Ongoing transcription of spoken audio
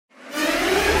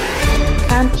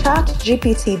Can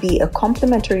ChatGPT be a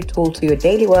complementary tool to your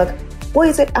daily work, or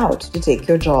is it out to take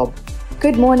your job?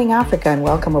 Good morning, Africa, and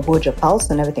welcome aboard your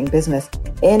pulse on everything business.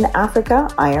 In Africa,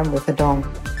 I am Ruth Adong.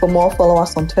 For more, follow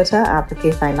us on Twitter at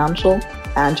Bouquet Financial,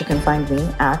 and you can find me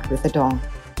at Ruth Adong.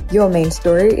 Your main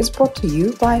story is brought to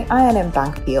you by I&M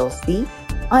Bank PLC,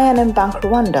 I&M Bank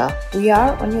Rwanda. We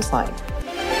are on your side.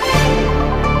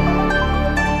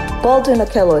 Baldwin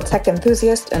Okello, tech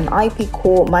enthusiast and IP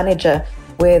core manager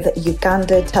with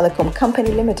Uganda Telecom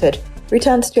Company Limited,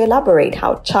 returns to elaborate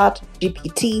how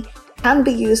ChatGPT can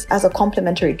be used as a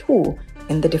complementary tool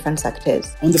in the different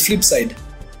sectors. On the flip side,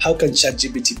 how can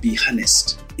ChatGPT be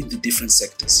harnessed in the different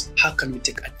sectors? How can we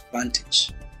take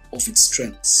advantage of its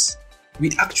strengths?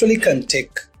 We actually can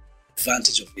take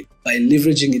advantage of it by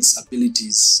leveraging its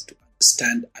abilities to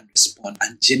understand and respond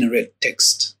and generate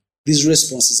text. These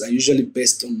responses are usually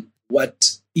based on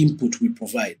what input we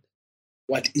provide,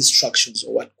 what instructions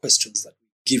or what questions that we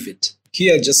give it.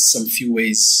 Here are just some few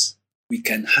ways we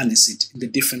can harness it in the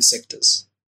different sectors.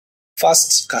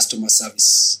 First, customer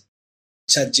service.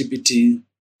 ChatGPT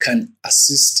can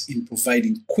assist in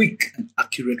providing quick and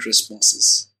accurate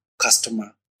responses to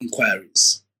customer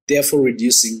inquiries, therefore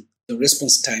reducing the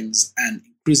response times and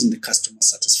increasing the customer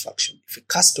satisfaction. If a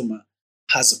customer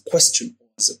has a question or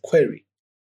has a query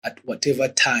at whatever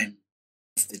time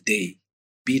of the day,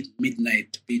 be it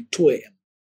midnight, be it 2 a.m.,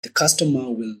 the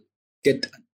customer will get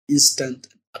an instant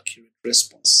and accurate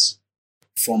response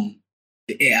from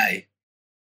the AI,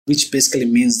 which basically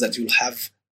means that you'll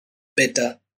have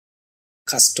better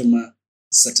customer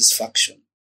satisfaction.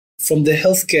 From the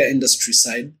healthcare industry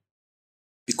side,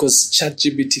 because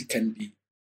ChatGPT can be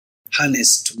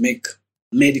harnessed to make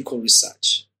medical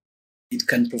research, it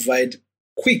can provide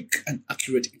quick and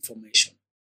accurate information.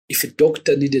 If a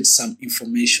doctor needed some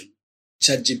information,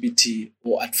 ChatGPT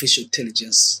or artificial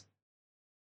intelligence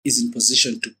is in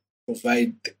position to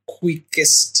provide the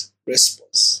quickest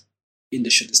response in the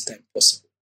shortest time possible.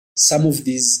 Some of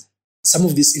this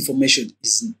information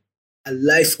is a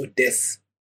life or death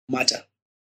matter.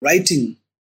 Writing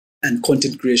and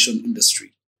content creation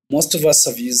industry. Most of us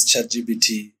have used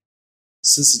ChatGPT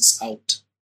since it's out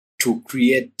to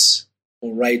create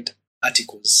or write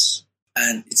articles.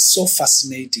 And it's so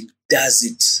fascinating, does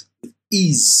it with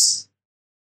ease.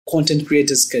 Content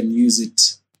creators can use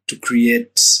it to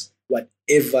create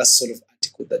whatever sort of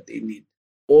article that they need.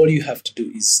 All you have to do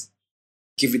is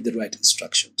give it the right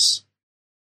instructions.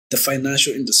 The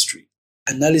financial industry.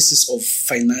 Analysis of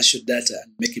financial data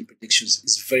and making predictions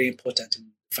is very important in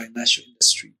the financial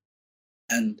industry.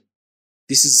 And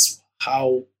this is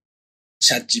how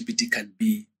ChatGPT can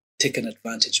be taken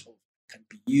advantage of, can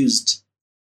be used,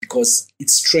 because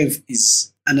its strength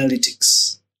is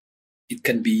analytics. It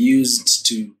can be used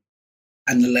to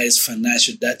analyze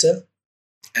financial data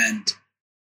and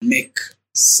make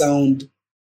sound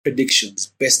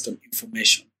predictions based on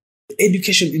information. The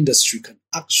education industry can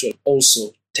actually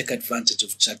also take advantage of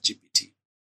ChatGPT.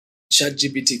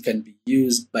 ChatGPT can be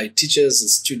used by teachers and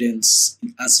students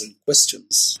in answering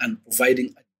questions and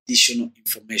providing additional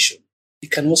information.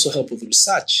 It can also help with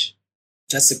research.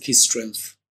 That's a key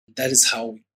strength. That is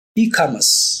how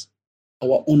e-commerce,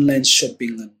 our online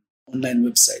shopping and online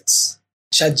websites,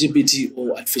 ChatGPT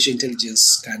or artificial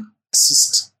intelligence can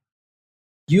assist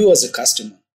you as a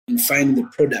customer in finding the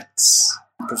products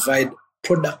and provide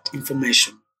product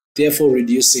information, therefore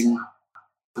reducing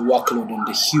the workload on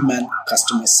the human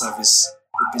customer service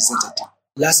representative.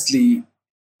 Lastly,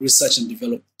 research and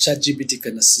development. ChatGPT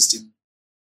can assist in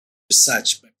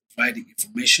research by providing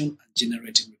information and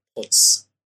generating reports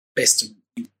based on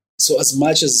it. So as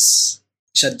much as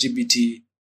ChatGPT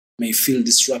may feel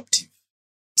disruptive,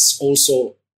 it's also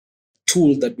a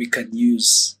tool that we can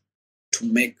use to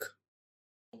make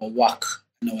our work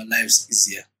and our lives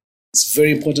easier. It's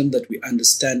very important that we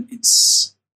understand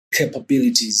its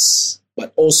capabilities,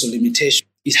 but also limitations.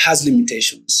 It has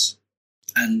limitations.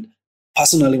 And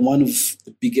personally, one of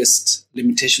the biggest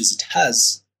limitations it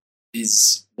has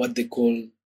is what they call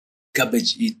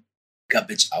garbage in,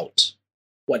 garbage out.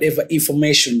 Whatever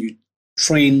information you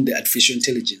train the artificial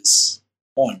intelligence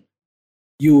on,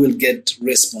 you will get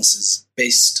responses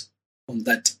based on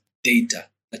that data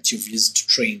that you've used to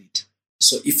train it.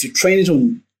 So if you train it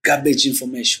on garbage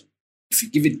information, if you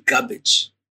give it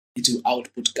garbage, it will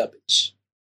output garbage.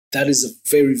 That is a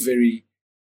very, very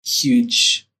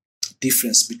huge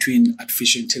difference between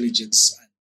artificial intelligence and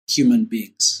human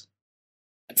beings.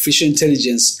 Artificial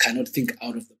intelligence cannot think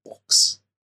out of the box.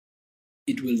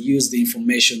 It will use the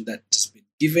information that has been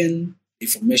given, the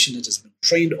information that has been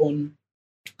trained on,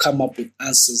 to come up with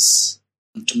answers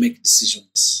and to make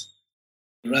decisions.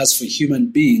 Whereas for human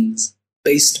beings,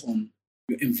 based on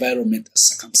your environment and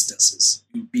circumstances,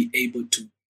 you'll be able to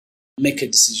make a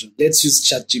decision. Let's use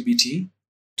ChatGPT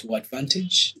to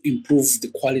advantage, improve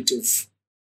the quality of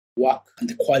work and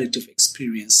the quality of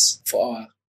experience for our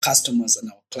customers and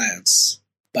our clients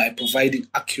by providing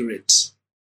accurate,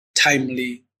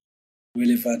 timely,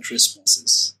 relevant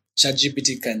responses.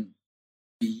 ChatGPT can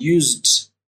be used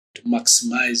to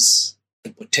maximize the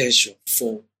potential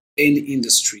for any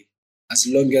industry as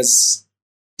long as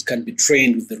it can be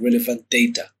trained with the relevant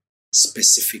data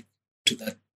specific to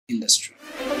that industry.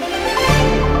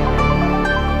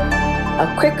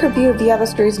 A quick review of the other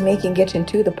stories making it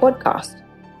into the podcast.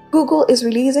 Google is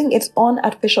releasing its own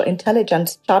artificial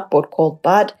intelligence chatbot called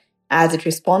Bard as it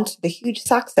responds to the huge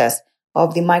success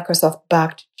of the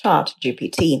Microsoft-backed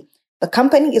ChatGPT. The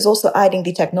company is also adding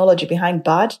the technology behind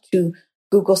Bard to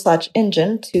Google search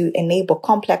engine to enable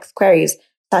complex queries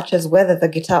such as whether the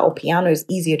guitar or piano is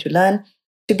easier to learn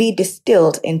to be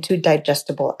distilled into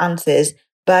digestible answers.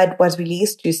 Bard was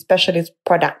released to specialist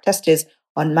product testers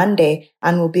on Monday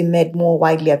and will be made more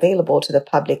widely available to the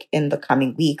public in the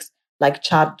coming weeks. Like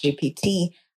ChatGPT,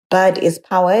 Bard is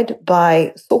powered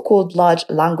by so-called large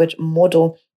language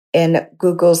model, in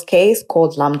Google's case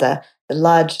called LaMDA. The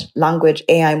large language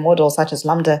AI model such as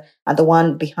LaMDA and the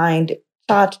one behind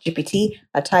ChatGPT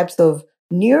are types of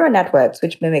neural networks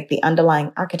which mimic the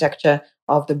underlying architecture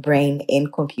of the brain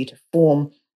in computer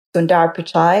form. Sundar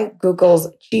Pichai, Google's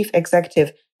chief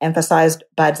executive, emphasized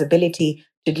Bard's ability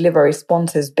to deliver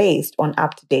responses based on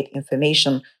up-to-date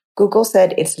information. Google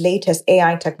said its latest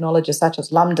AI technologies such as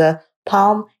LaMDA,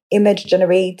 Palm, Image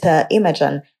Generator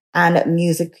Imagen, and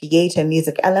Music Creator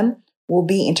MusicLM will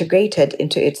be integrated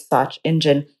into its search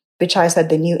engine. Pichai said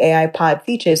the new AI-powered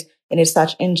features in its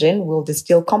search engine will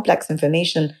distill complex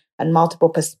information and multiple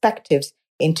perspectives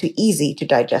into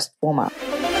easy-to-digest format.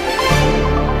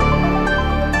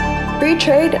 Free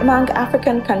trade among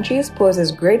African countries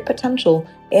poses great potential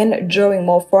in drawing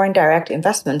more foreign direct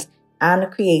investments and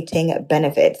creating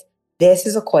benefits. This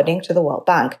is according to the World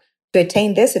Bank. To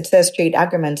attain this, it says trade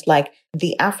agreements like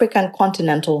the African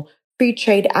Continental Free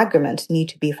Trade Agreement need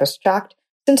to be fast-tracked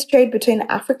since trade between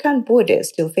African borders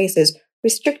still faces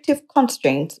restrictive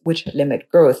constraints which limit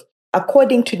growth.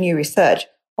 According to new research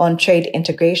on trade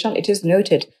integration, it is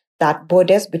noted that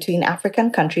borders between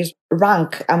African countries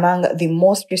rank among the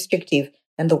most restrictive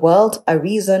in the world, a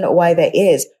reason why there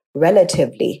is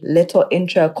relatively little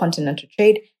intra-continental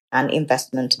trade and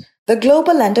investment. The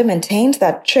Global Lender maintains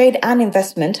that trade and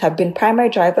investment have been primary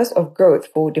drivers of growth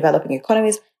for developing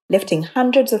economies, lifting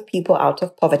hundreds of people out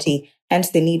of poverty,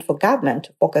 hence the need for government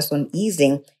to focus on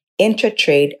easing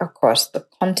intra-trade across the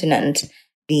continent.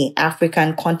 The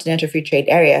African Continental Free Trade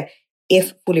Area,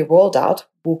 if fully rolled out,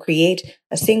 will create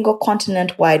a single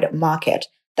continent-wide market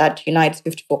that unites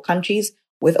 54 countries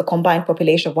with a combined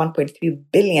population of 1.3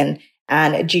 billion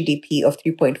and a GDP of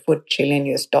 $3.4 trillion.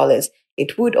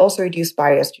 It would also reduce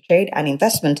barriers to trade and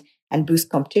investment and boost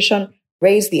competition,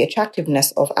 raise the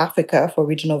attractiveness of Africa for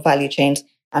regional value chains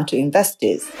and to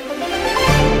investors.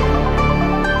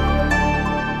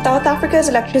 South Africa's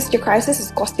electricity crisis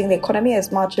is costing the economy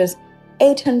as much as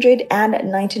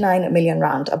 899 million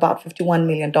rand, about $51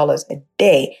 million a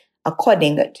day,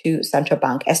 according to central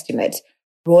bank estimates.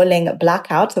 Rolling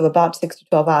blackouts of about 6 to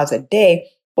 12 hours a day,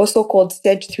 also called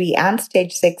Stage 3 and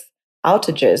Stage 6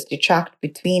 outages, detract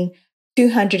between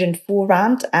 204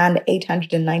 rand and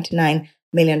 899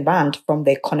 million rand from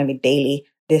the economy daily.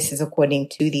 This is according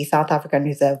to the South African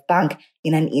Reserve Bank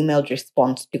in an emailed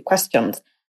response to questions.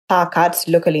 Power cuts,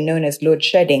 locally known as load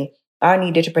shedding, are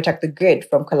needed to protect the grid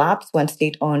from collapse when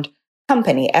state-owned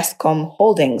company Eskom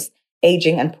Holdings,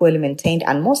 aging and poorly maintained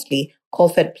and mostly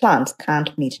coal-fed plants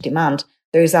can't meet demand.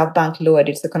 The Reserve Bank lowered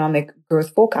its economic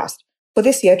growth forecast for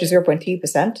this year to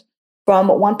 0.3% from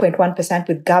 1.1%,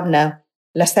 with Governor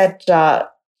Lesetja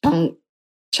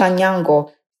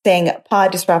Chanyango saying power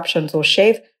disruptions will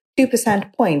shave 2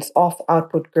 percentage points off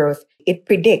output growth. It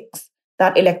predicts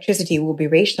that electricity will be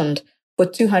rationed for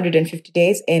 250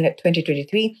 days in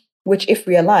 2023, which, if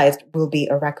realized, will be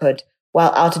a record.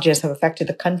 While outages have affected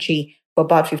the country for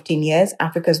about 15 years,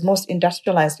 Africa's most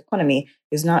industrialized economy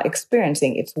is now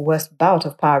experiencing its worst bout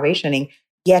of power rationing,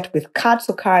 yet with cuts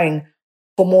occurring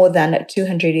for more than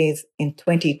 200 days in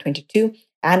 2022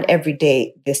 and every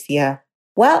day this year.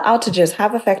 While outages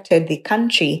have affected the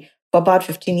country for about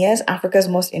 15 years, Africa's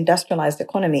most industrialized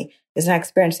economy is now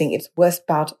experiencing its worst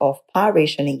bout of power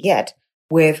rationing yet,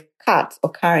 with cuts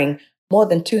occurring more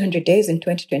than 200 days in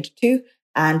 2022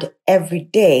 and every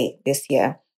day this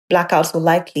year. Blackouts will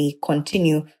likely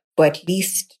continue for at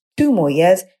least 2 more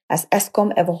years as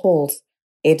Eskom overhauls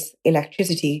its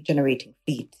electricity generating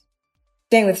fleet.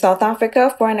 Staying with South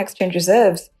Africa, foreign exchange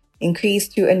reserves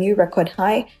increased to a new record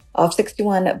high of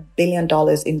 $61 billion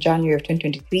in January of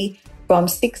 2023 from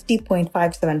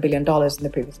 $60.57 billion in the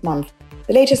previous month.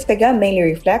 The latest figure mainly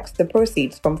reflects the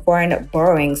proceeds from foreign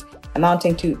borrowings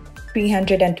amounting to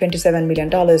 $327 million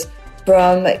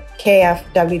from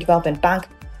KfW Development Bank,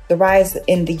 the rise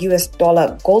in the US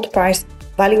dollar gold price,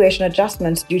 valuation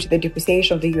adjustments due to the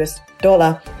depreciation of the US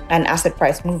dollar, and asset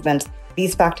price movements.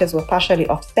 These factors were partially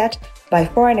offset by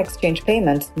foreign exchange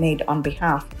payments made on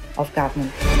behalf of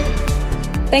government.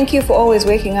 Thank you for always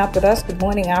waking up with us. Good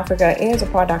Morning Africa is a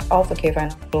product of the K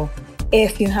Financial.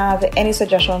 If you have any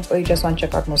suggestions or you just want to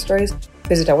check out more stories,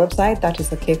 visit our website, that is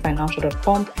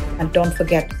thekfinancial.com, and don't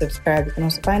forget to subscribe. You can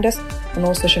also find us on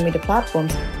all social media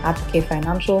platforms at the K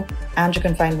Financial, and you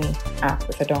can find me at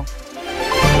With a Dong.